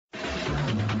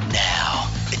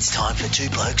It's time for Two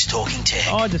Blokes Talking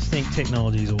Tech. I just think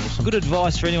technology is awesome. Good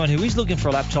advice for anyone who is looking for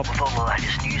a laptop. With all the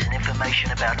latest news and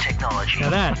information about technology.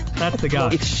 Now that's the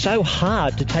guy. It's so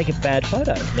hard to take a bad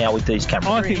photo now with these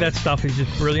cameras. I think that stuff is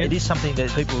just brilliant. It is something that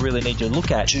people really need to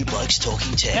look at. Two Blokes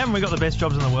Talking Tech. Haven't we got the best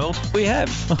jobs in the world? We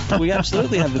have. We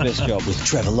absolutely have the best job. With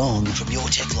Trevor Long from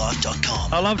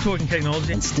yourtechlife.com. I love talking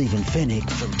technology. And Stephen Fennick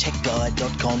from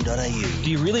techguide.com.au. Do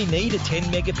you really need a 10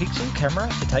 megapixel camera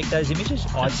to take those images?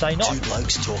 I'd say not. Two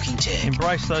Blokes Talking Tech.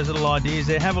 Embrace those little ideas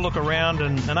there. Have a look around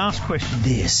and ask questions.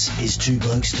 This is Two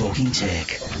Blokes Talking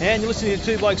Tech. And you're listening to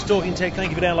Two Blokes Talking Tech.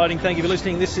 Thank you for downloading. Thank you for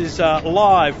listening. This is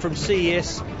live from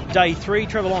CES Day 3.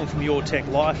 Trevor Long from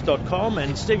yourtechlife.com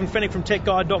and Stephen Fennick from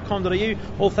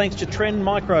techguide.com.au. All thanks to Trend,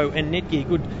 Micro and Netgear.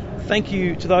 Good thank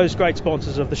you to those great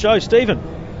sponsors of the show. Stephen.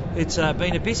 It's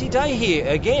been a busy day here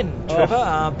again,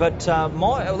 Trevor, but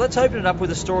let's open it up with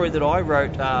a story that I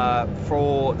wrote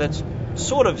that's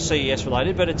sort of CES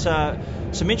related, but it's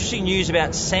some interesting news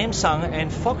about Samsung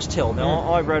and Foxtel.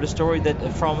 Now, I wrote a story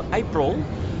that from April,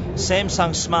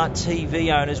 Samsung smart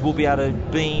TV owners will be able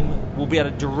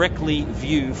to directly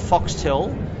view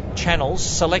Foxtel channels,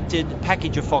 selected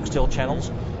package of Foxtel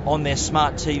channels on their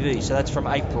smart TV. So that's from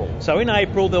April. So in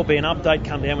April there'll be an update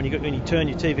come down when you turn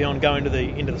your TV on, go into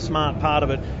the smart part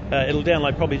of it. It'll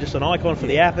download probably just an icon for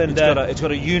the app, and it's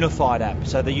got a unified app.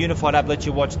 So the unified app lets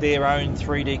you watch their own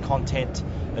 3D content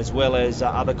as well as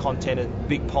other content,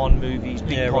 Big Pond movies,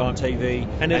 Big Pond TV,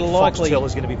 and Foxtel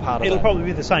is going to be part of it. It'll probably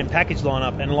be the same package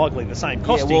lineup and likely the same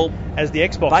costing as the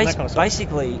Xbox and that kind of stuff.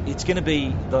 Basically, it's going to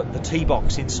be the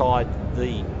T-Box inside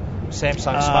the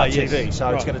Samsung Smart TV. So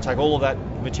it's going to take all of that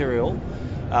material,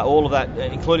 all of that,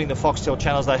 including the Foxtel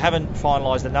channels. They haven't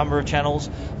finalised the number of channels.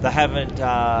 They haven't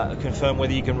confirmed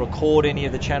whether you can record any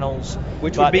of the channels.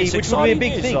 Which would be a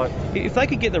big thing. If they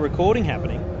could get the recording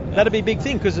happening, that'd be a big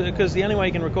thing, because the only way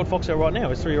you can record Foxtel right now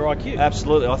is through your iQ.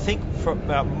 Absolutely. I think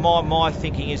my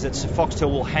thinking is that Foxtel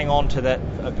will hang on to that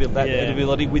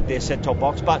ability with their set-top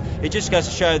box. But it just goes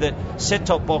to show that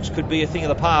set-top box could be a thing of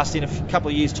the past in a couple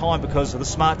of years' time, because of the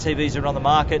smart TVs that are on the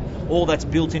market. All that's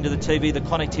built into the TV. The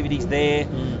connectivity's there.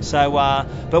 So,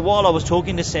 but while I was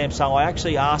talking to Samsung, I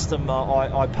actually asked them.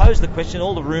 I posed the question.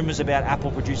 All the rumours about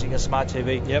Apple producing a smart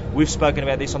TV. Yep. We've spoken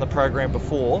about this on the program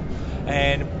before,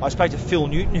 and I spoke to Phil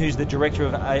Newton, who's the director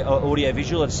of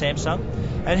audio-visual at Samsung,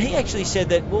 and he actually said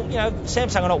that,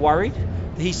 Samsung are not worried.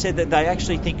 He said that they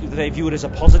actually think they view it as a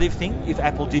positive thing if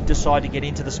Apple did decide to get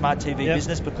into the smart TV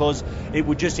business, because it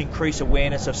would just increase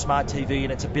awareness of smart TV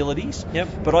and its abilities.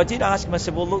 But I did ask him, I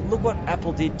said, well, look what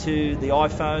Apple did to the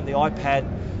iPhone, the iPad.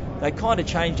 They kind of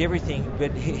changed everything.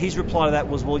 But his reply to that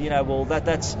was, they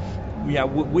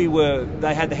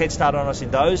had the head start on us in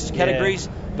those categories,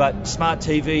 but smart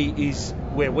TV is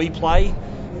where we play.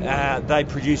 They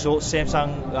produce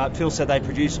Samsung, Phil said they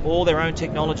produce all their own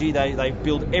technology. They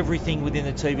build everything within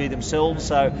the TV themselves.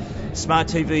 So smart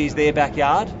TV is their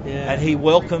backyard, and he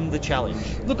welcomed the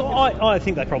challenge. Look, I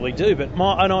think they probably do, but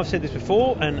and I've said this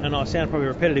before, and I sound probably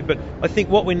repetitive, but I think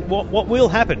what will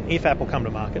happen if Apple come to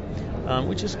market,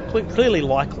 which is clearly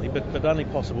likely, but only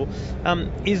possible,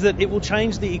 is that it will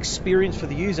change the experience for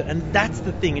the user, and that's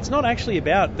the thing. It's not actually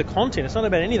about the content. It's not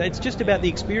about any of that. It's just about the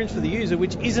experience for the user,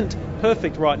 which isn't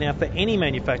perfect right now for any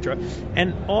manufacturer.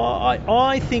 And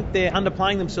I think they're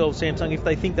underplaying themselves, Samsung, if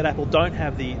they think that Apple don't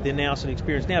have the nous and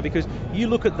experience now, because you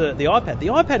look at the iPad. The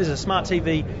iPad is a smart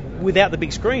TV without the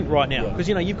big screen right now, because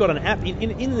you've got an app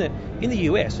in the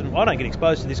US, and I don't get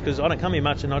exposed to this because I don't come here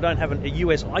much and I don't have a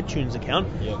US iTunes account.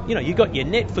 You've got your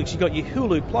Netflix, you've got your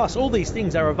Hulu Plus, all these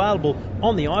things are available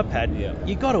on the iPad.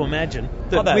 You've got to imagine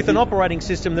that with an operating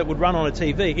system that would run on a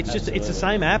TV, it's the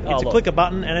same app. It's a click a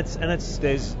button, and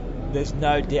it's there's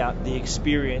no doubt the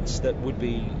experience that would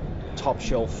be top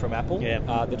shelf from Apple.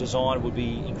 The design would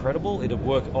be incredible. It would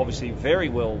work obviously very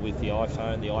well with the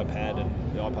iPhone, the iPad,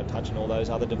 and the iPod Touch and all those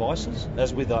other devices,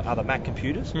 as with other Mac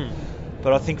computers.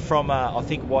 But I think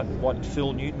what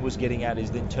Phil Newton was getting at is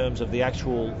in terms of the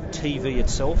actual TV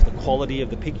itself, the quality of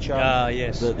the picture,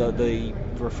 the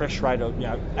refresh rate of,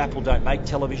 Apple don't make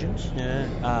televisions.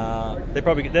 They'd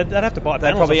have to buy panels.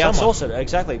 They'd probably outsource it,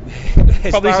 exactly.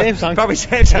 Probably Samsung,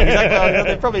 exactly.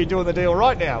 They're probably doing the deal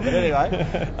right now. But anyway,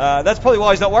 that's probably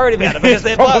why he's not worried about it, because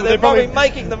they're probably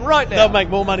making them right now. They'll make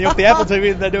more money off the Apple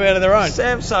TV than they do out of their own.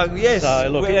 Samsung, yes. So,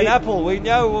 look, and Apple, we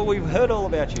know, we've heard all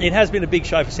about you. It has been a big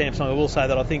show for Samsung, I will say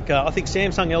that. I think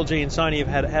Samsung, LG and Sony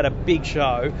have had a big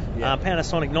show.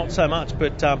 Panasonic not so much,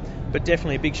 but but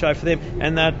definitely a big show for them.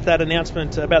 And that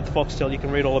announcement about the Foxtel, you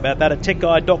can read all about that at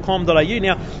techguide.com.au.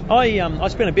 Now, I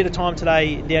spent a bit of time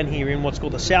today down here in what's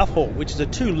called the South Hall, which is a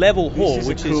 2-level hall,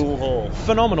 which is cool hall.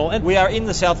 Phenomenal. And we are in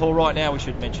the South Hall right now, we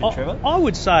should mention, Trevor. I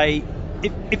would say,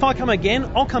 if I come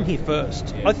again, I'll come here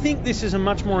first. Yeah. I think this is a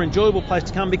much more enjoyable place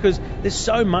to come because there's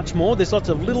so much more. There's lots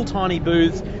of little tiny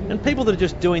booths and people that are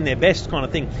just doing their best kind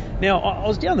of thing. Now, I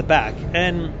was down the back,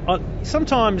 and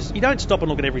sometimes you don't stop and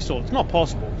look at every stall. It's not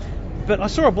possible. But I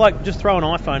saw a bloke just throw an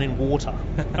iPhone in water.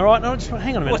 All right, and I just went,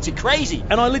 hang on a minute. What's it, crazy?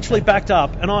 And I literally backed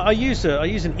up, and I used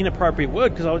an inappropriate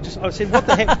word because I said, what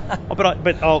the heck? on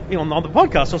the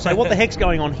podcast, I'll say, what the heck's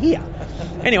going on here?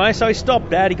 Anyway, so he stopped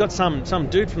Dad. He got some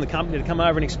dude from the company to come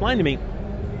over and explain to me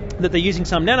that they're using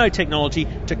some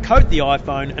nanotechnology to coat the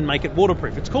iPhone and make it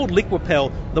waterproof. It's called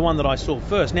Liquipel, the one that I saw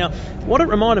first. Now, what it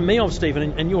reminded me of,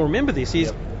 Stephen, and you'll remember this,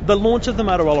 is the launch of the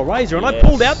Motorola Razr. And I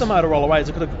pulled out the Motorola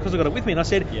Razr because I got it with me, and I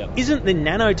said, isn't the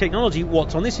nanotechnology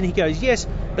what's on this? And he goes, yes,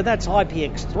 but that's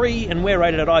IPX3, and we're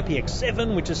rated at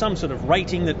IPX7, which is some sort of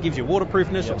rating that gives you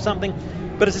waterproofness or something.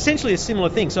 But it's essentially a similar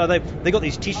thing. So they've got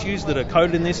these tissues that are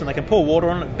coated in this, and they can pour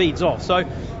water on it, it beads off. So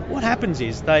what happens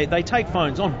is they take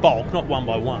phones on bulk, not one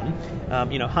by one,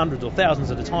 hundreds or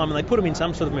thousands at a time, and they put them in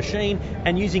some sort of machine,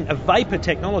 and using a vapor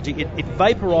technology, it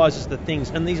vaporizes the things,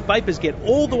 and these vapors get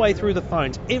all the way through the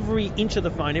phones, every inch of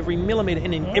the phone, every millimeter,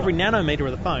 and in every nanometer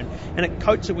of the phone, and it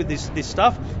coats it with this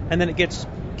stuff, and then it gets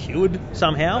cured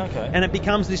somehow, and it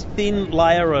becomes this thin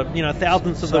layer of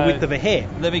thousandths of the width of a hair.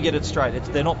 Let me get it straight.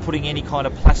 They're not putting any kind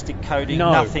of plastic coating,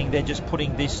 nothing. They're just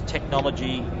putting this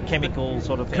technology, chemical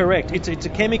sort of thing. Correct. It's a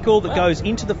chemical that goes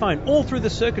into the phone, all through the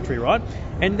circuitry, right?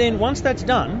 And then once that's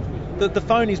done, the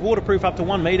phone is waterproof up to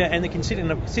 1 metre, and they can sit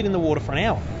in the water for an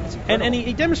hour. And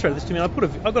he demonstrated this to me.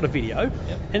 And I got a video,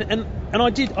 and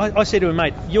I said to him,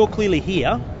 mate, you're clearly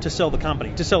here to sell the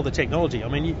company, to sell the technology. I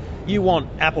mean, you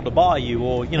want Apple to buy you,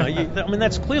 or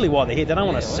that's clearly why they're here. They don't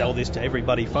want to sell this to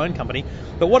everybody phone company.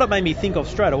 But what it made me think of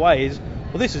straight away is,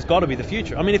 well, this has got to be the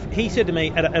future. I mean, if he said to me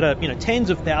at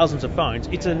tens of thousands of phones,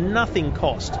 it's a nothing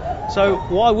cost. So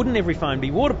why wouldn't every phone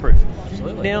be waterproof?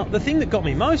 Absolutely. Now, the thing that got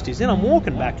me most is then I'm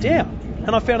walking back down,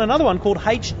 and I found another one called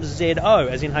HZO,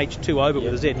 as in H2O, but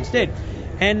with a Z instead.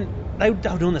 And they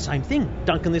were doing the same thing,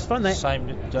 dunking this phone.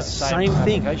 Same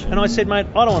thing. And I said, mate,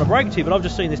 I don't want to break it to you, but I've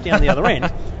just seen this down the other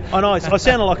end. And I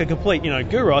sounded like a complete,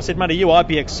 guru. I said, mate, are you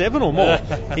IPX7 or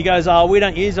more? He goes, we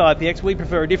don't use IPX. We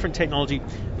prefer a different technology.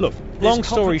 Look, long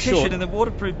story short, competition in the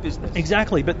waterproof business.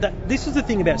 Exactly, but this is the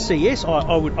thing about CES.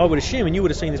 I would assume, and you would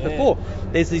have seen this before.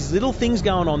 There's these little things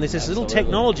going on. There's this little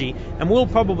technology, and we'll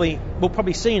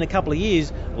probably see in a couple of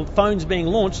years phones being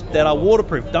launched that are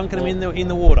waterproof, dunking them in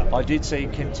the water. I did see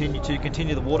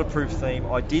continue the waterproof theme.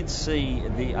 I did see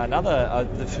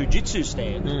the Fujitsu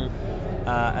stand,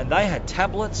 and they had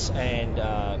tablets and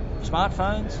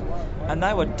smartphones, and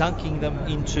they were dunking them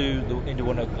into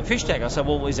a fish tank. I said,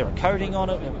 well, is there a coating on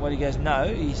it? And he goes,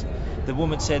 no. The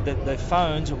woman said that the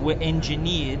phones were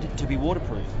engineered to be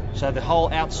waterproof. So the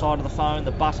whole outside of the phone,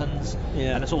 the buttons,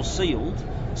 and it's all sealed.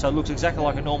 So it looks exactly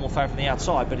like a normal phone from the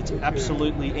outside, but it's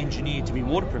absolutely engineered to be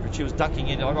waterproof. And she was dunking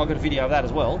it. I got a video of that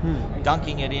as well.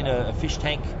 Dunking it in a fish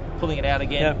tank, pulling it out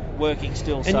again, working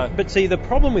still. But see, the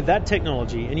problem with that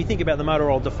technology, and you think about the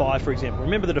Motorola Defy, for example.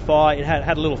 Remember the Defy? It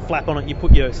had a little flap on it. You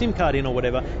put your SIM card in or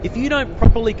whatever. If you don't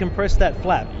properly compress that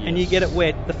flap and you get it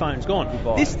wet, the phone's gone.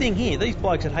 Goodbye. This thing here, these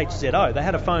blokes at HZO, they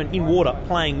had a phone in water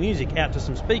playing music out to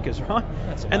some speakers, right?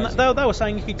 That's and they were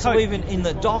saying you could coat. So even in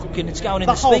the dock, and it's going in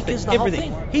the the speakers, thing,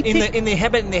 everything. Whole thing. In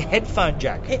the headphone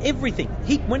jack. Everything.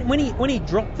 When he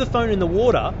dropped the phone in the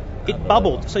water, it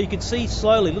bubbled, so you could see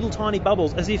slowly little tiny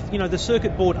bubbles, as if the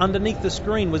circuit board underneath the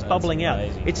screen was bubbling out.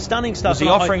 It's stunning stuff. Was he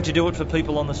offering to do it for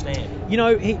people on the stand?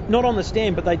 Not on the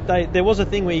stand, but there was a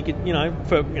thing where you could,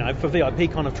 for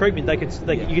VIP kind of treatment,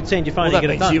 you could send your phone and get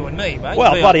it done. You and me, mate.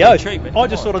 Well, VIP bloody oath. Treatment. I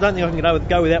just thought I don't think I can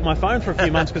go without my phone for a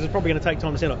few months because it's probably going to take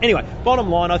time to send off. Anyway, bottom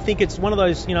line, I think it's one of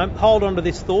those, hold on to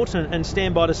this thought and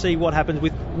stand by to see what happens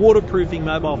with waterproofing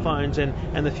mobile phones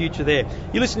and the future there.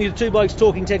 You're listening to Two Blokes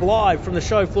Talking Tech live from the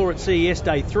show floor at CES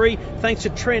Day 3, thanks to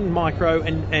Trend Micro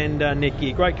and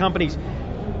Netgear. Great companies.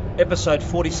 Episode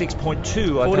 46.2.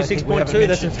 46.2,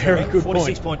 that's a very good point.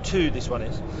 46.2 this one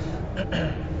is.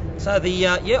 So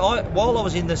while I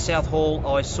was in the South Hall,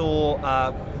 I saw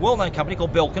a well-known company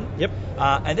called Belkin. Yep.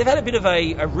 And they've had a bit of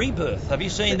a rebirth. Have you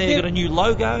seen they've got a new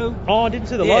logo? Oh, I didn't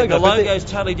see the logo. The logo's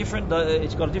totally different.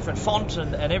 It's got a different font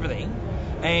and everything.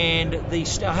 And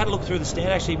I had a look through the stand.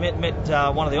 Actually met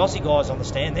one of the Aussie guys on the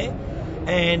stand there.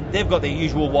 And they've got their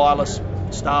usual wireless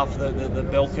stuff, the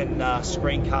Belkin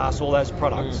screencast, all those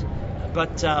products.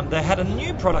 But they had a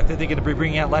new product that they're going to be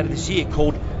bringing out later this year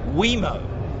called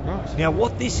Wemo. Right. Now,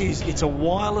 what this is, it's a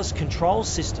wireless control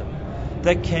system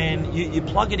that can you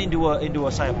plug it into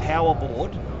a say a power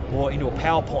board or into a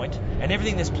power point, and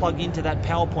everything that's plugged into that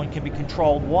power point can be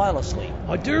controlled wirelessly.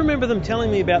 I do remember them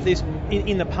telling me about this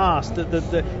in the past.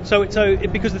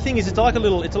 Because the thing is, it's like a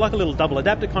little double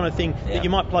adapter kind of thing that you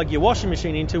might plug your washing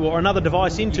machine into or another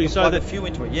device into. You can so plug that a few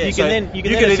into it. Yeah, you so can then you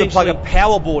can either plug a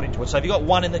power board into it. So if you've got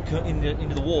one into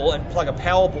the wall and plug a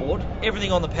power board,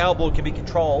 everything on the power board can be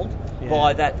controlled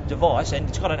by that device, and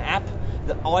it's got an app.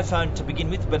 The iPhone to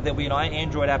begin with, but there'll be an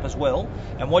Android app as well.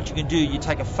 And what you can do, you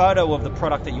take a photo of the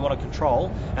product that you want to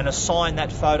control and assign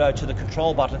that photo to the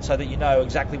control button so that you know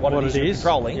exactly what it is you're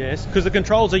controlling. Yes, because the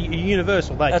controls are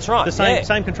universal. That's right. The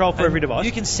same control for every device.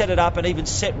 You can set it up and even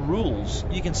set rules.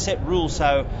 You can set rules,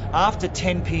 so after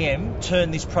 10 p.m.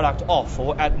 turn this product off,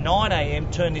 or at 9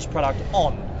 a.m. turn this product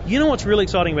on. You know what's really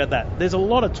exciting about that? There's a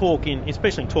lot of talk,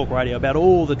 especially in talk radio, about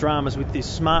all the dramas with this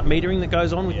smart metering that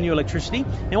goes on with new electricity.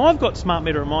 Now, I've got smart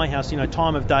meter at my house,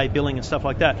 time of day billing and stuff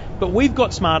like that. But we've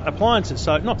got smart appliances,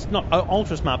 so not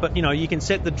ultra smart, but you can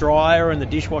set the dryer and the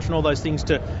dishwasher and all those things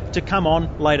to come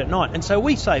on late at night. And so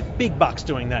we save big bucks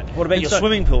doing that. What about your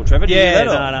swimming pool, Trevor? Do you do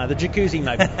that no, the jacuzzi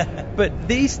maybe. But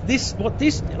what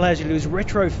this allows you to do is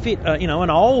retrofit, an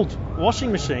old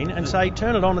washing machine and say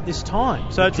turn it on at this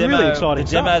time. So it's really exciting.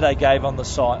 The demo they gave on the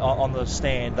site on the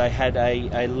stand, they had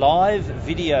a live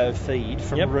video feed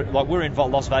from like we're in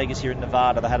Las Vegas here in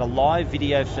Nevada. They had a live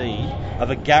video feed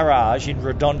of a garage in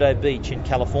Redondo Beach in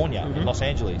California, in Los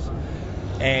Angeles,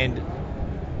 and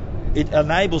it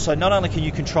enables, so not only can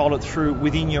you control it through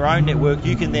within your own network,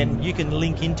 you can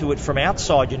link into it from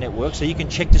outside your network, so you can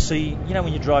check to see,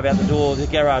 when you drive out the door, the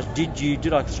garage,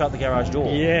 did I shut the garage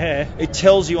door? Yeah. It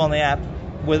tells you on the app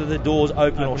whether the door's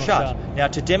open or shut. Now,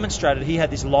 to demonstrate it, he had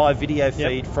this live video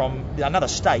feed from another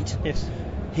state. Yes.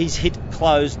 He's hit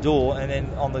closed door, and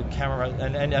then on the camera,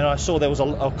 and I saw there was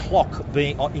a clock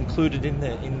being included in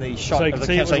the shot so of the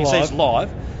camera, so you can see it's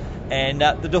live, and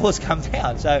the doors come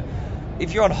down. So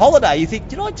if you're on holiday, you think,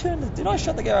 did I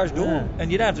shut the garage door? Yeah.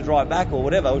 And you don't have to drive back or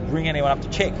whatever, or ring anyone up to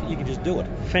check. You can just do it.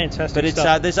 Fantastic. But it's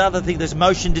stuff. there's other things. There's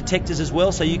motion detectors as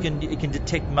well, so it can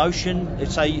detect motion.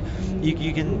 So you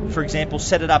can, for example,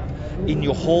 set it up in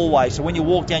your hallway. So when you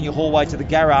walk down your hallway to the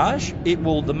garage, the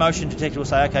motion detector will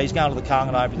say, okay, he's going to the car,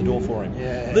 I'm going to open the door for him.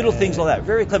 Yeah. Little things like that.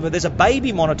 Very clever. There's a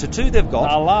baby monitor too they've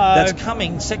got. Hello. That's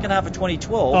coming second half of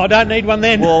 2012. Oh, I don't need one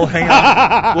then. Well, hang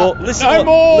on. Well,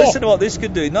 listen to what this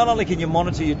could do. Not only can you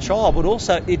monitor your child, but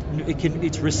also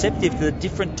it's receptive to the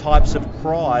different types of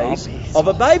cries of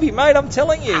a baby, mate. I'm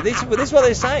telling you, this is what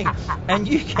they're saying, and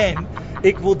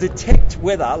it will detect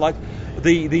whether, like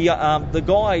the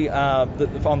guy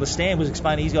on the stand was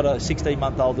explaining, he's got a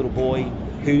 16-month-old little boy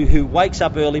who wakes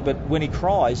up early, but when he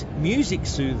cries, music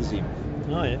soothes him.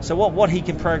 Oh, yeah. So what he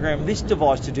can program this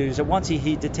device to do is that once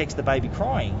he detects the baby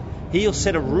crying, he'll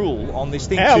set a rule on this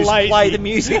thing to play the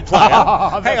music player.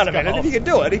 Hang on a minute, if you can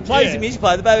do it, he plays the music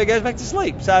player, the baby goes back to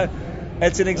sleep. So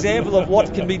it's an example of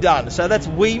what can be done. So that's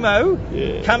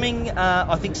Wemo coming,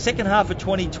 I think, second half of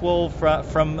 2012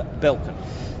 from Belkin.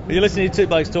 You're listening to Two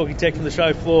Blokes Talking Tech from the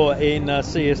show floor in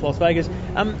CES Las Vegas.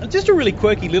 Just a really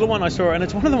quirky little one I saw, and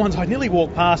it's one of the ones I nearly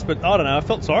walked past, but I don't know, I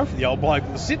felt sorry for the old bloke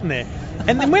that was sitting there.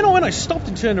 And then when I stopped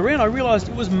and turned around, I realised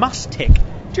it was Mustech.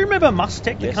 Do you remember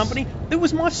Mustech, the company? It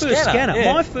was my first scanner.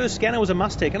 Yeah. My first scanner was a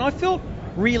Mustech, and I felt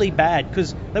really bad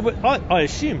because I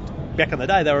assumed back in the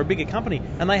day they were a bigger company,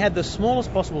 and they had the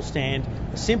smallest possible stand,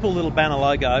 a simple little banner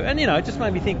logo, and it just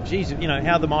made me think, geez,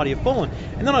 how the mighty have fallen.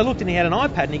 And then I looked and he had an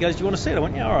iPad, and he goes, do you want to see it? I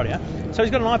went, yeah, all right, yeah. So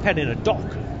he's got an iPad in a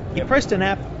dock. He pressed an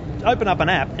app, opened up an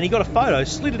app, and he got a photo,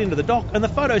 slid it into the dock, and the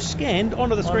photo scanned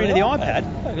onto the screen of the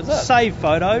iPad. Save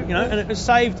photo, and it was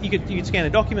saved. You could scan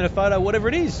a document, a photo, whatever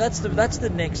it is. That's the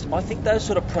next. I think those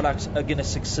sort of products are going to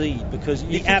succeed because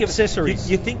you the think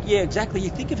accessories. You think, exactly. You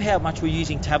think of how much we're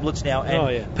using tablets now,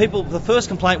 and people. The first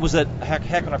complaint was that how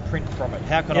can I print from it?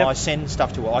 How can I send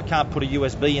stuff to it? I can't put a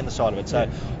USB in the side of it. So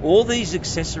all these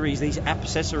accessories, these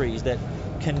accessories that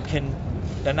can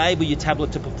enable your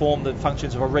tablet to perform the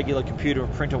functions of a regular computer or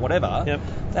printer, whatever.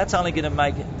 That's only going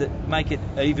to make it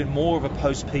even more of a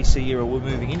post-PC era we're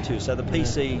moving into. So the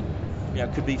PC,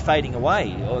 could be fading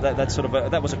away. Or that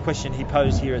that was a question he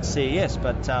posed here at CES.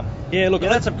 But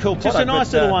that's a cool product. Just a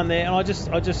nice little one there, and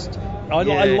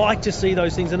I like to see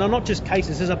those things, and they're not just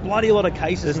cases. There's a bloody lot of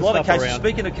cases. There's a lot of cases. Around.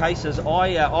 Speaking of cases,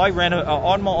 I ran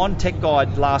on Tech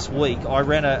Guide last week. I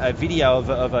ran a video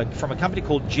from a company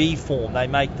called G-Form. They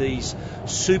make these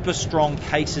super strong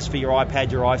cases for your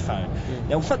iPad, your iPhone.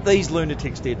 Now, what these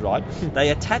lunatics did, right? They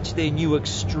attached their new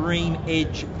Extreme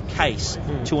Edge case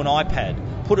to an iPad.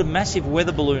 put a massive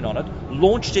weather balloon on it,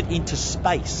 launched it into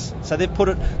space. So they've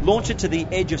launched it to the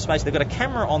edge of space. They've got a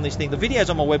camera on this thing. The video's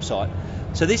on my website.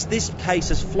 So this case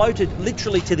has floated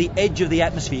literally to the edge of the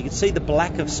atmosphere. You can see the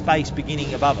black of space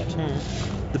beginning above it.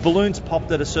 The balloon's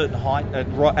popped at a certain height,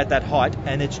 at that height,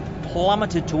 and it's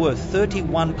plummeted to Earth.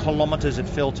 31 kilometres it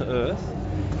fell to Earth,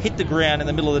 hit the ground in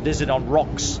the middle of the desert on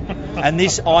rocks, and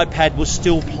this iPad was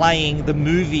still playing the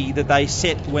movie that they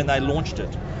set when they launched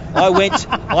it.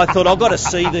 I thought, I've got to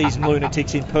see these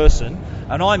lunatics in person,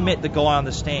 and I met the guy on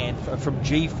the stand from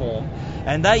G-Form,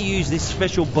 and they use this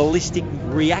special ballistic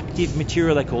reactive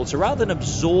material, they call it. So rather than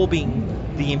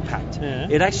absorbing the impact,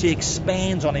 it actually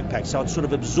expands on impact, so it sort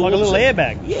of absorbs like a little it.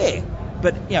 airbag. Yeah.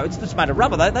 But it's made of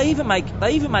rubber. They even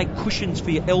make cushions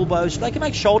for your elbows. They can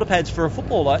make shoulder pads for a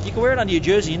footballer. You can wear it under your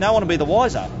jersey, and no one will be the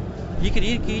wiser. You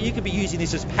could be using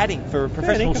this as padding for a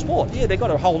professional sport. Yeah, they've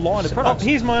got a whole line of products.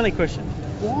 Here's my only question: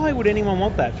 why would anyone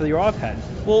want that for your iPad?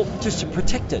 Well, just to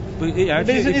protect it.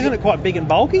 Isn't it quite big and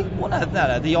bulky? Well,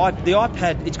 no. The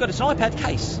iPad, it's an iPad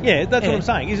case. Yeah, that's what I'm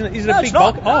saying. Is it no, a big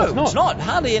bulk? No, it's not. It's not.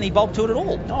 Hardly any bulk to it at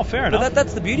all. Oh, fair enough. But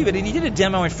that's the beauty of it. And he did a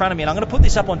demo in front of me, and I'm going to put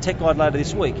this up on Tech Guide later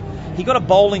this week. He got a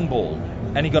bowling ball,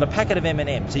 and he got a packet of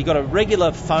M&Ms. So he got a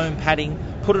regular foam padding,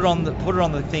 put it on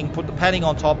the thing, put the padding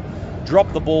on top,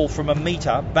 drop the ball from a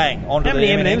metre, bang, onto How the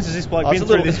many M&Ms. M&Ms has this bloke been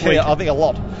through this week? I think a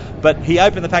lot. But he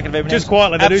opened the packet of M&Ms. Just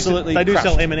quietly, they do crushed.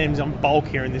 sell M&Ms on bulk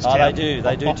here in this town.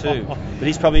 They do too. But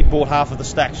he's probably bought half of the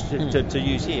stacks to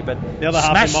use here. But the other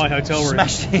half in my hotel room.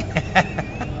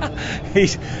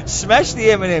 He's smashed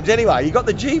the M&Ms. Anyway, he got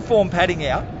the G-Form padding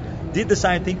out. Did the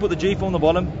same thing, put the G-Form on the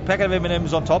bottom, packet of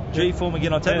M&Ms on top, G-Form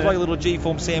again on top. It's like a little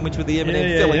G-Form sandwich with the M&M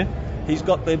filling. Yeah. He's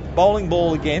got the bowling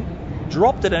ball again,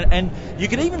 dropped it, and you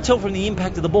can even tell from the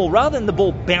impact of the ball, rather than the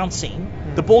ball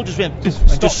bouncing, the ball just went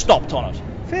just stopped on it.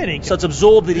 Fair dinkum. So it's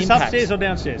absorbed the impact. Upstairs or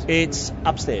downstairs? It's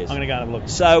upstairs. I'm going to go and have a look.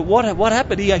 So what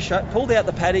happened? He pulled out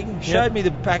the padding, showed me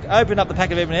the pack, opened up the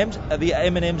pack of M&Ms. The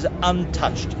M&Ms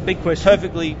untouched. Big question.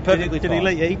 Perfectly Did he fine.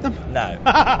 let you eat them? No.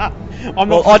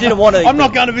 I didn't want to. I'm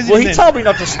not going to visit. Well, he told me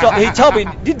not to stop.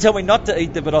 Didn't tell me not to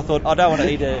eat them, but I thought I don't want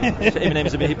to eat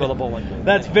M&Ms and be hit by the bowling.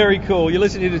 That's very cool. You're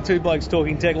listening to Two Blokes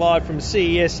Talking Tech live from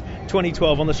CES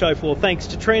 2012 on the show floor. Thanks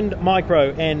to Trend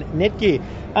Micro and Netgear.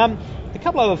 A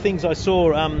couple other things I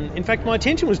saw. In fact, my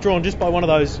attention was drawn just by one of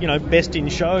those, best in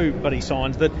show buddy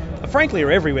signs that, frankly,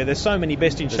 are everywhere. There's so many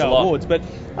best in show awards, but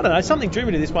I don't know. Something drew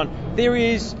me to this one. There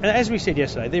is, as we said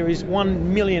yesterday, there is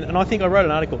 1 million, and I think I wrote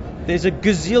an article. There's a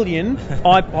gazillion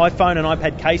iPhone and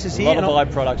iPad cases here. A lot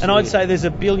of iProducts. And I'd say there's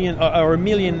a billion or a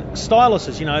million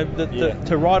styluses,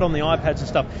 to write on the iPads and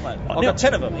stuff. Mate, I've got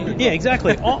 10 of them. Yeah,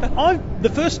 exactly.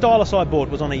 The first stylus I bought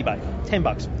was on eBay,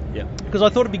 $10. Yeah. Because I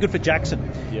thought it'd be good for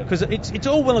Jackson. Because it's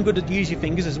all well and good to use your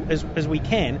fingers as we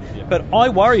can, but I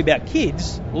worry about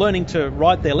kids learning to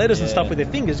write their letters and stuff with their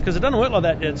fingers, because it doesn't work like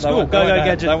that at school.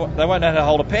 Gadget. They won't know how to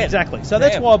hold a pen. Exactly. So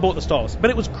that's why I bought the stylus. But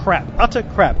it was crap, utter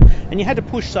crap, and you had to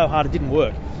push so hard it didn't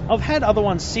work. I've had other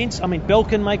ones since. I mean, Bell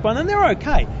can make one, and they're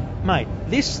okay, mate.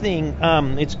 This thing,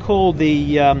 it's called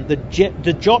the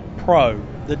Jot Pro.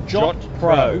 The Jot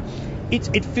Pro.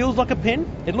 It feels like a pen.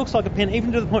 It looks like a pen,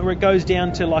 even to the point where it goes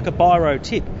down to like a biro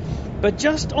tip. But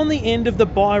just on the end of the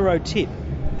biro tip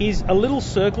is a little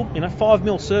circle,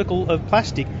 5mm circle of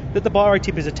plastic that the biro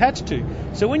tip is attached to.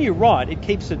 So when you write, it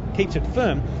keeps it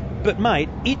firm. But mate,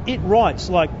 it writes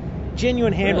like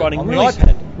genuine handwriting, on the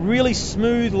iPad. Really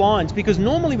smooth lines. Because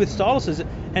normally with styluses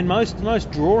and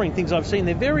most drawing things I've seen,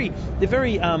 they're very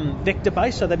vector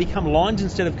based, so they become lines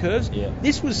instead of curves. Yeah.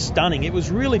 This was stunning. It was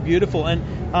really beautiful,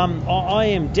 and I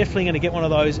am definitely going to get one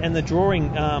of those, and the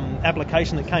drawing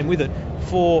application that came with it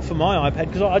for my iPad,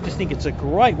 because I just think it's a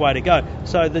great way to go.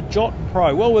 So the Jot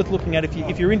Pro, well worth looking at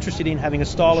if you're interested in having a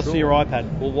stylus for your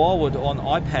iPad. Well, while we're on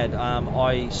iPad,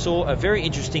 I saw a very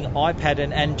interesting iPad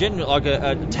and generally like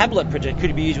a tablet project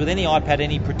could be used with any iPad,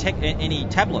 any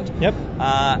tablet. Yep.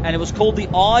 And it was called the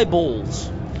Eyeballs.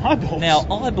 Eyeballs? Now,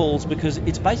 eyeballs, because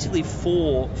it's basically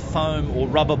 4 foam or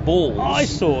rubber balls. I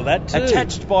saw that too.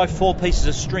 Attached by 4 pieces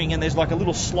of string, and there's like a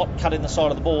little slot cut in the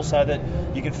side of the ball so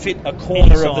that you can fit a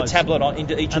corner of the tablet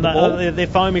into each of the balls. They're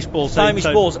foamish balls. Foamish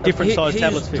balls. Different size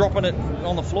tablets. Dropping it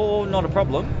on the floor, not a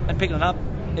problem, and picking it up.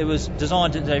 It was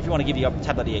designed to, if you want to give your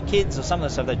tablet to your kids or something,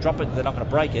 so if they drop it, they're not going to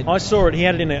break it. I saw it. He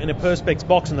had it in a Perspex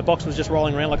box, and the box was just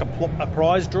rolling around like a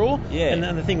prize drawer. Yeah.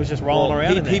 And the thing was just rolling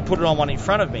around. He put it on one in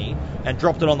front of me and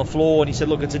dropped it on the floor, and he said,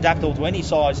 look, it's adaptable to any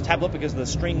size tablet because the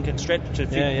string can stretch to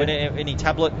fit any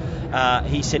tablet.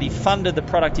 He said he funded the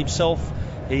product himself.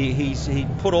 He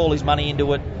put all his money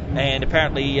into it, and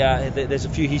apparently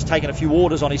he's taken a few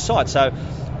orders on his site. So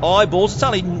Eyeballs, it's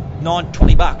only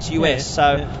 $20 US.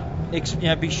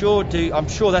 be sure to. I'm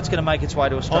sure that's going to make its way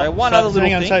to Australia. Other little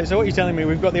hang on, thing. So what you're telling me,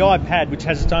 we've got the iPad, which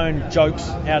has its own jokes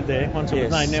out there. Once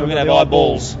Yes, name, now so we're we've going got to have the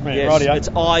eyeballs. Right, Yes, rightio. it's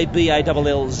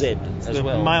IBALLZ as the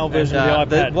well. male version of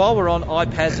the iPad. While we're on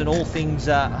iPads and all things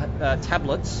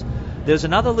tablets, there's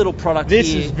another little product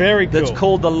This here is very cool. that's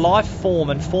called the Life Form,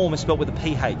 and Form is spelled with a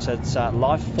PH, so it's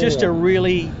Life Form. Just a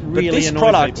really But this annoying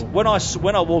product, people.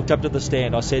 when I walked up to the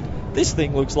stand, I said, this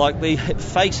thing looks like the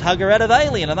face hugger out of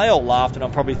Alien, and they all laughed, and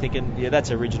I'm probably thinking, yeah,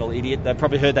 that's original, idiot. They've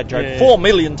probably heard that joke 4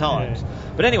 million times. Yeah.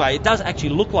 But anyway, it does actually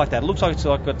look like that. It looks like it's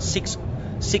got six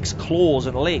claws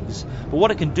and legs. But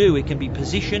what it can do, it can be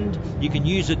positioned. You can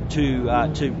use it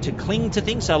to cling to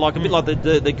things. So like a bit like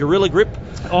the Gorilla Grip.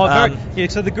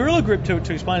 So the Gorilla Grip, to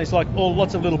explain, it's like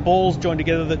lots of little balls joined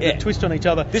together that twist on each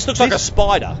other. This looks like a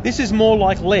spider. This is more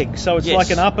like legs, so it's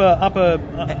like an upper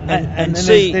and then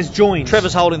see, there's joints.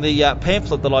 Trevor's holding the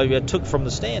pamphlet that I took from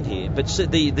the stand here, but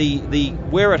the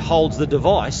where it holds the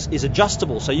device is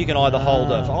adjustable, so you can either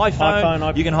hold an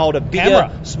iPhone, you can hold a bigger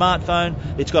camera.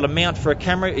 smartphone. It's got a mount for a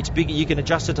camera. It's bigger. You can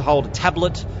adjust it to hold a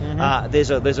tablet. Mm-hmm. There's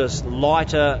a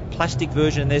lighter plastic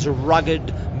version. There's a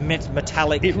rugged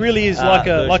metallic. It really is like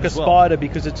a spider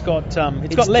because it's got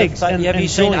legs. Have you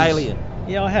seen joints. Alien?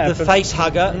 Yeah, I have. The face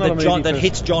hugger that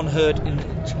hits John Hurt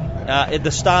at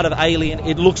the start of Alien.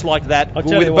 It looks like that, but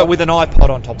with an iPod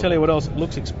on top. Tell you what else, it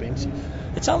looks expensive.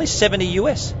 It's only $70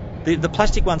 US. The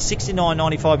plastic one's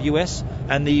 $69.95 US,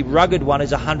 and the rugged one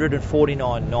is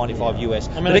 $149.95 US.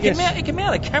 I mean, but it can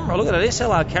mount a camera. Look at it,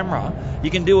 SLR camera. You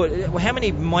can do it. How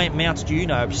many mounts do you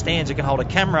know of stands that can hold a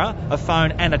camera, a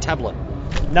phone, and a tablet?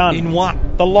 None. In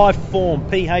one. The Life Form,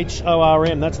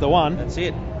 PHORM, that's the one. That's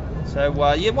it. So,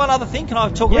 one other thing. Can I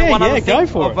talk about one other thing? Go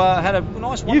for it. I've had a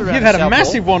nice wander around You've had the a South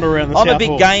massive Hall. wander around the I'm South a big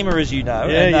Hall. gamer, as you know,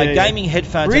 and gaming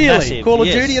headphones are massive. Call of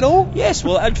Duty at all? Yes.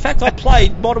 Well, in fact, I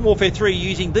played Modern Warfare 3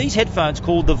 using these headphones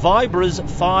called the Vibras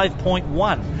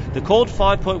 5.1. They're called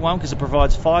 5.1 because it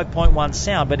provides 5.1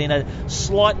 sound, but in a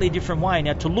slightly different way.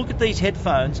 Now, to look at these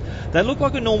headphones, they look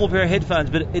like a normal pair of headphones,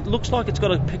 but it looks like it's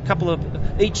got a couple of...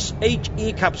 Each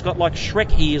ear cup's got like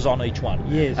Shrek ears on each one.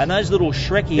 Yes. And those little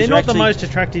Shrek ears They're not the actually most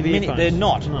attractive earphones. They're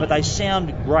not, No. but they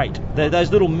sound great.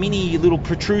 Those little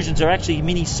protrusions are actually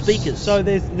mini speakers. So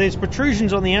there's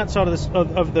protrusions on the outside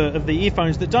of the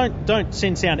earphones that don't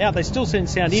send sound out. They still send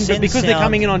sound in, but because they're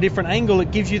coming in on a different angle,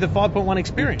 it gives you the 5.1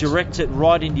 experience. It directs it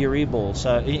right into your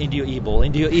earball,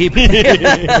 into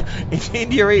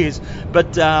your ears.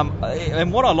 But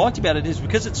and what I liked about it is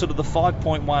because it's sort of the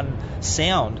 5.1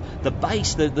 sound, the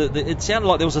bass, it sounded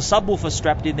like there was a subwoofer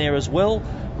strapped in there as well.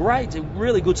 Great,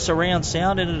 really good surround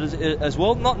sound in it as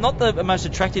well. Not the most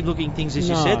attractive looking things, as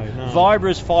you said. No.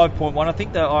 Vibras 5.1. I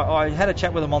think that I had a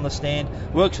chat with them on the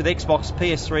stand. Works with Xbox,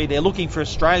 PS3. They're looking for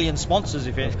Australian sponsors,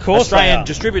 Australian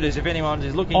distributors, if anyone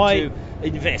is looking to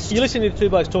invest. You're listening to Two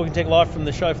Blokes Talking Tech live from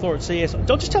the show floor at CES.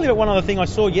 I'll just tell you about one other thing I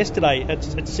saw yesterday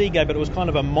at Seagate, but it was kind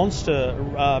of a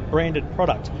monster branded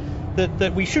product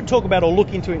that we should talk about or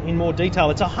look into in more detail.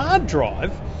 It's a hard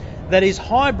drive that is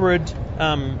hybrid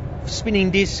spinning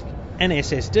disk and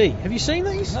SSD. Have you seen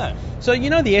these? No. So the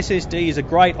SSD is a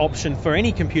great option for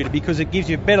any computer because it gives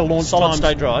you better launch Solid times.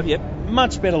 state drive, yep.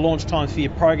 Much better launch times for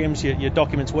your programs, your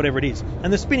documents, whatever it is.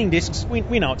 And the spinning disks,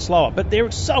 we know it's slower, but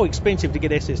they're so expensive to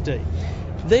get SSD.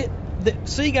 The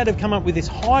Seagate have come up with this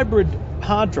hybrid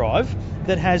hard drive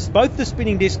that has both the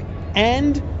spinning disk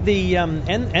and the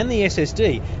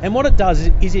SSD. And what it does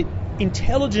is it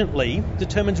intelligently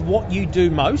determines what you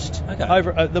do most. Okay.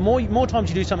 Over the more times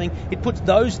you do something, it puts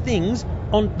those things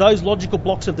on those logical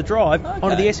blocks of the drive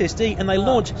onto the SSD, and they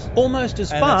launch almost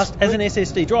as fast as an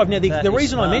SSD drive. Now, the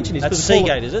reason I mention is because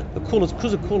Seagate, is it?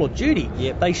 Because of Call of Duty.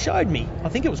 Yep. They showed me. I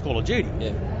think it was Call of Duty.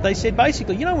 Yep. They said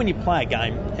basically, when you play a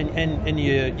game and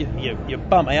you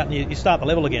bum out and you start the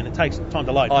level again, it takes time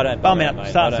to load. I don't bum out, out. mate.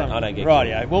 Start I don't get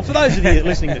right. Well, for those of you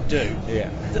listening that do, yeah.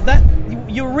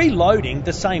 You're reloading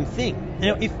the same thing.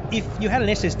 Now, if you had an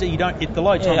SSD, the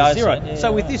load time is zero.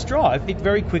 So with this drive, it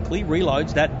very quickly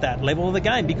reloads that level of the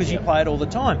game because you play it all the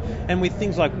time. And with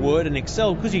things like Word and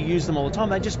Excel, because you use them all the time,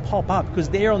 they just pop up because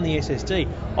they're on the SSD.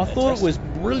 I thought it was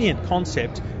brilliant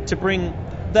concept to bring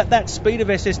that speed of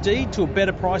SSD to a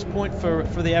better price point for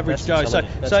the average Joe. So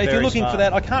if you're looking for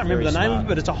that, I can't remember the name of it,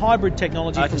 but it's a hybrid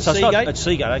technology from Seagate. It's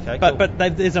Seagate, okay.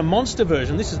 But there's a monster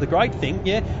version. This is the great thing.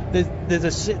 Yeah,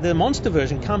 the Monster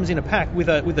version comes in a pack with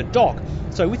a dock.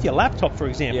 So with your laptop, for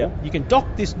example, you can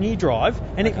dock this new drive,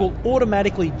 and it will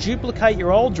automatically duplicate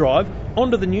your old drive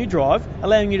onto the new drive,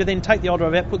 allowing you to then take the old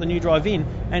drive out, put the new drive in,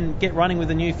 and get running with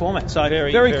the new format. So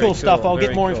very cool stuff. I'll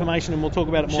get more information, and we'll talk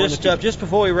about it more. Just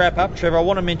before we wrap up, Trevor, I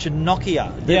want to mention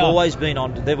Nokia.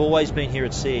 They've always been here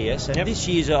at CES, and this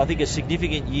year's I think a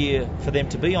significant year for them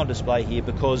to be on display here,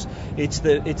 because it's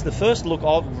the first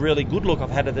really good look I've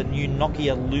had of the new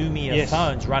Nokia Lumia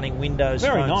phones running Windows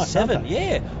Phone 7.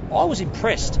 Yeah, I was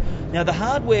impressed. Now the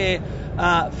hardware.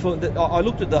 I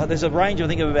looked at there's a range, I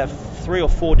think, of about 3 or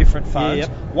 4 different phones.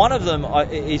 One of them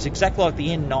is exactly like the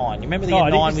N9. You remember the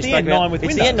N9 we spoke about?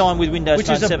 It's the N9 with Windows Phone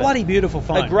 7. Which is a bloody beautiful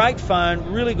phone. A great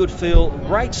phone, really good feel,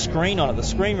 great screen on it. The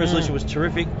screen resolution was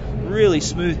terrific, really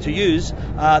smooth to use.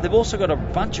 They've also got a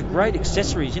bunch of great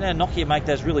accessories. You know, Nokia make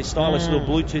those really stylish little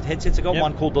Bluetooth headsets. They've got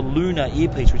one called the Luna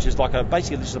earpiece, which is like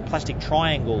basically this is a plastic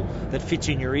triangle that fits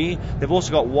in your ear. They've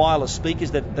also got wireless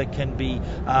speakers that can be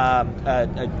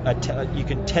you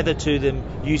can tether to them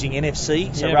using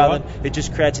NFC, so rather than it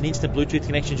just creates an instant Bluetooth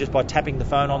connection just by tapping the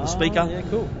phone on the speaker. Yeah,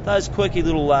 cool. Those quirky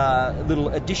little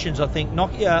additions, I think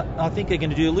Nokia are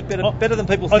going to do a little better than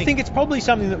people think. I think it's probably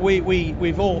something that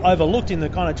we've all overlooked in the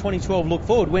kind of 2012 look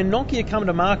forward. When Nokia come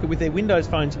to market with their Windows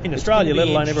phones in Australia, let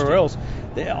alone everywhere else,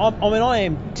 I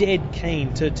am dead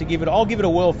keen to give it. I'll give it a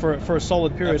whirl for a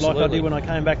solid period. Absolutely. Like I did when I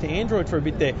came back to Android for a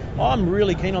bit there. I'm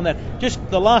really keen on that. Just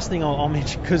the last thing I'll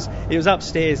mention, because it was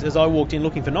upstairs as I walked in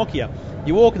looking for Nokia.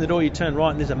 You walk in the door, you turn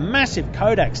right, and there's a massive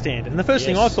Kodak stand. And the first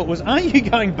thing I thought was, aren't you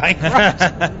going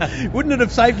bankrupt? Wouldn't it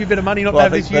have saved you a bit of money not to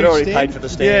have this huge stand? They'd already paid for the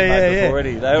stand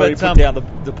already. They already put down the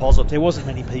deposit. There wasn't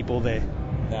many people there.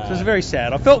 No. So it was very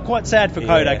sad. I felt quite sad for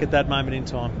Kodak at that moment in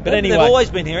time. But anyway, they've always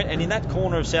been here, and in that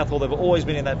corner of Southall, they've always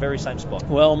been in that very same spot.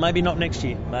 Well, maybe not next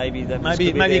year. Maybe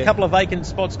a couple of vacant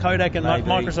spots, Kodak and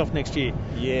Microsoft next year.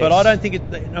 Yes. But I don't think it.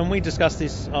 And we discussed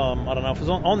this. I don't know if it was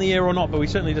on the air or not, but we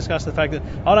certainly discussed the fact that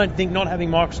I don't think not having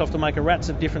Microsoft will make a rat's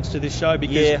of difference to this show,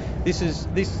 because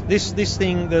this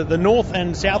thing, the North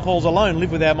and South halls alone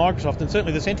live without Microsoft, and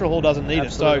certainly the Central Hall doesn't need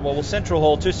it. So well, Central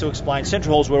Hall, just to explain,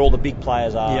 Central Hall is where all the big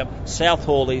players are. Yep. South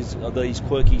Hall is these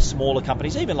quirky smaller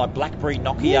companies, even like BlackBerry,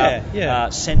 Nokia,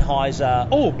 Sennheiser.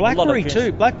 Oh, BlackBerry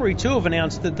too. BlackBerry too have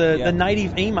announced that the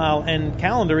native email and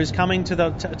calendar is coming to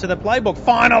the playbook.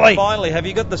 Finally, have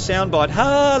you got the soundbite?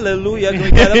 Hallelujah! Can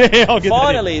we get it? I'll get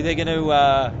Finally, they're going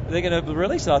to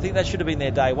release it. I think that should have been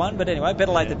their day one, but anyway,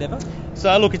 better late than never.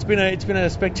 So look, it's been a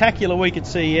spectacular week at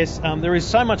CES. There is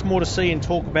so much more to see and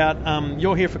talk about.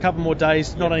 You're here for a couple more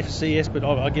days, not only for CES, but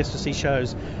I guess to see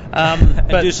shows. And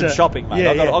do some shopping,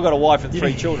 mate. I've got a wife and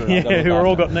 3 children. Who are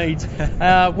all got needs.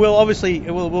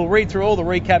 We'll read through all the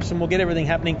recaps and we'll get everything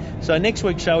happening. So next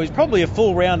week's show is probably a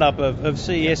full roundup of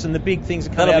CES and the big things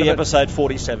that come out of it. That'll be episode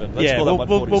 47.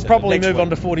 We'll probably move on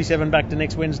to 47 back to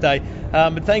next Wednesday.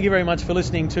 But thank you very much for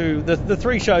listening to the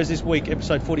 3 shows this week,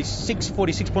 episode 46,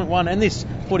 46.1 and this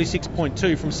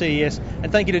 46.2 from CES.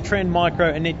 And thank you to Trend Micro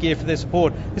and Netgear for their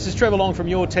support. This is Trevor Long from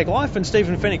Your Tech Life and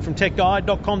Stephen Fennick from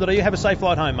techguide.com.au. Have a safe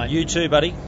flight home, mate. You too, buddy.